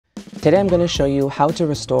Today I'm going to show you how to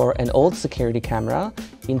restore an old security camera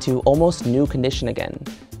into almost new condition again.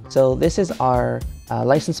 So this is our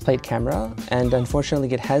license plate camera, and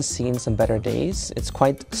unfortunately it has seen some better days. It's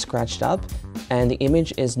quite scratched up and the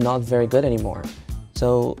image is not very good anymore.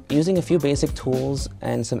 So using a few basic tools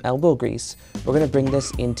and some elbow grease, we're going to bring this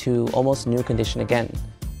into almost new condition again.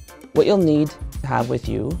 What you'll need to have with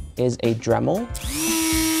you is a Dremel.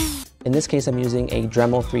 In this case I'm using a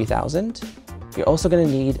Dremel 3000. You're also going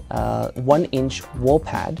to need a 1-inch wool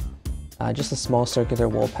pad, just a small circular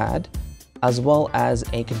wool pad, as well as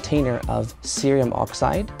a container of cerium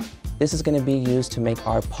oxide. This is going to be used to make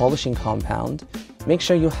our polishing compound. Make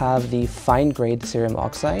sure you have the fine grade cerium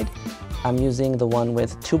oxide. I'm using the one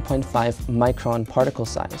with 2.5 micron particle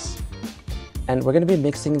size. And we're going to be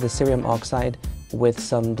mixing the cerium oxide with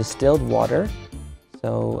some distilled water.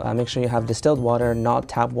 So make sure you have distilled water, not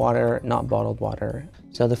tap water, not bottled water.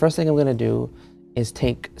 So the first thing I'm going to do is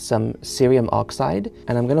take some cerium oxide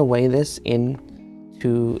and I'm going to weigh this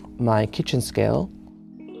into my kitchen scale.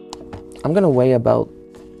 I'm going to weigh about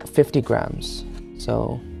 50 grams.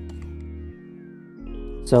 So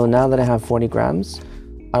now that I have 40 grams,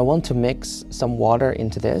 I want to mix some water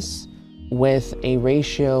into this with a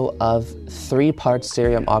ratio of 3 parts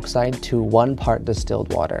cerium oxide to 1 part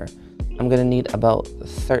distilled water. I'm going to need about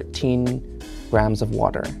 13 grams of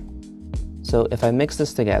water. So if I mix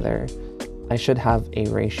this together, I should have a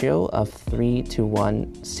ratio of 3 to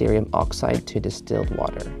 1 cerium oxide to distilled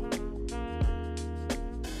water.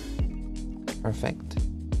 Perfect.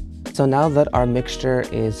 So now that our mixture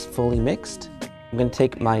is fully mixed, I'm going to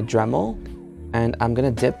take my Dremel and I'm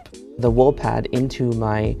going to dip the wool pad into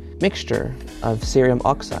my mixture of cerium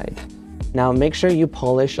oxide. Now make sure you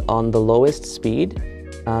polish on the lowest speed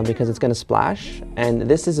because it's going to splash, and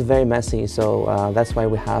this is very messy, so that's why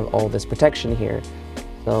we have all this protection here.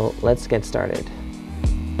 So let's get started.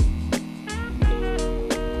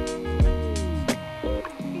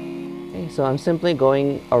 Okay, so I'm simply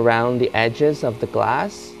going around the edges of the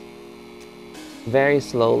glass very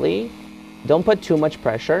slowly. Don't put too much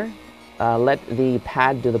pressure. Let the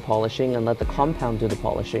pad do the polishing and let the compound do the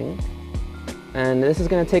polishing. And this is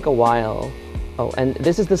going to take a while. Oh, and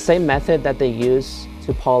this is the same method that they use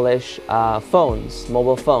to polish phones,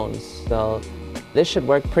 mobile phones. So this should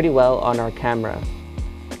work pretty well on our camera.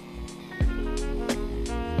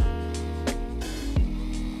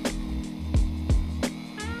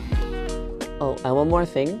 Oh, and one more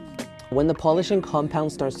thing. When the polishing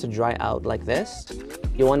compound starts to dry out like this,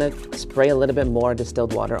 you want to spray a little bit more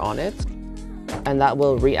distilled water on it, and that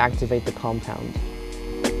will reactivate the compound.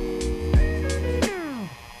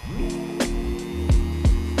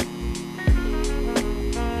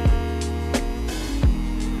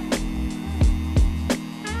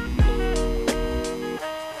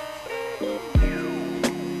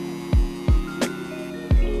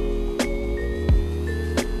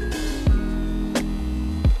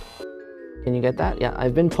 Can you get that? Yeah,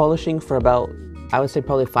 I've been polishing for about, I would say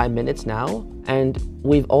probably 5 minutes now, and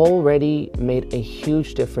we've already made a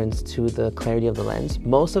huge difference to the clarity of the lens.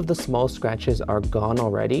 Most of the small scratches are gone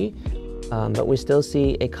already, but we still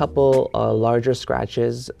see a couple larger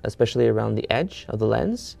scratches, especially around the edge of the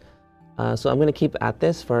lens. So I'm going to keep at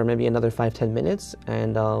this for maybe another 5-10 minutes,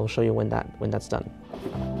 and I'll show you when that's done.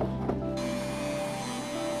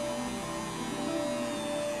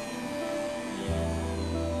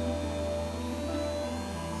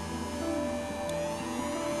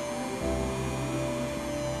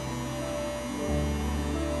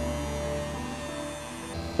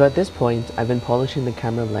 So at this point, I've been polishing the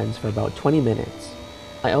camera lens for about 20 minutes.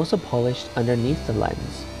 I also polished underneath the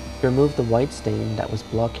lens to remove the white stain that was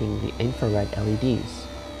blocking the infrared LEDs.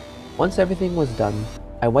 Once everything was done,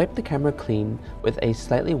 I wiped the camera clean with a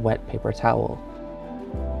slightly wet paper towel.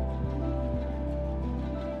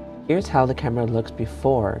 Here's how the camera looks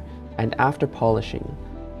before and after polishing.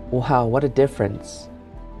 Wow, what a difference!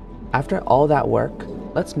 After all that work,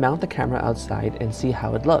 let's mount the camera outside and see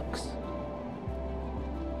how it looks.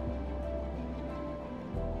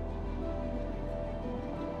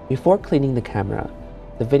 Before cleaning the camera,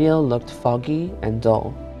 the video looked foggy and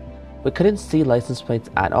dull. We couldn't see license plates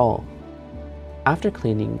at all. After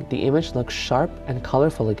cleaning, the image looks sharp and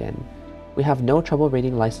colorful again. We have no trouble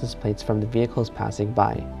reading license plates from the vehicles passing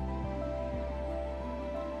by.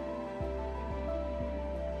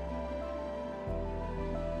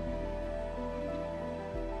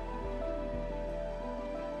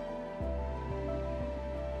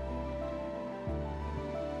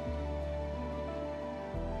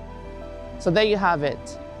 So there you have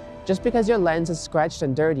it. Just because your lens is scratched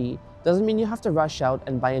and dirty doesn't mean you have to rush out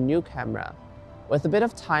and buy a new camera. With a bit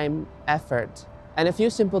of time, effort, and a few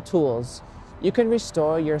simple tools, you can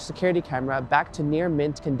restore your security camera back to near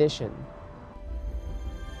mint condition.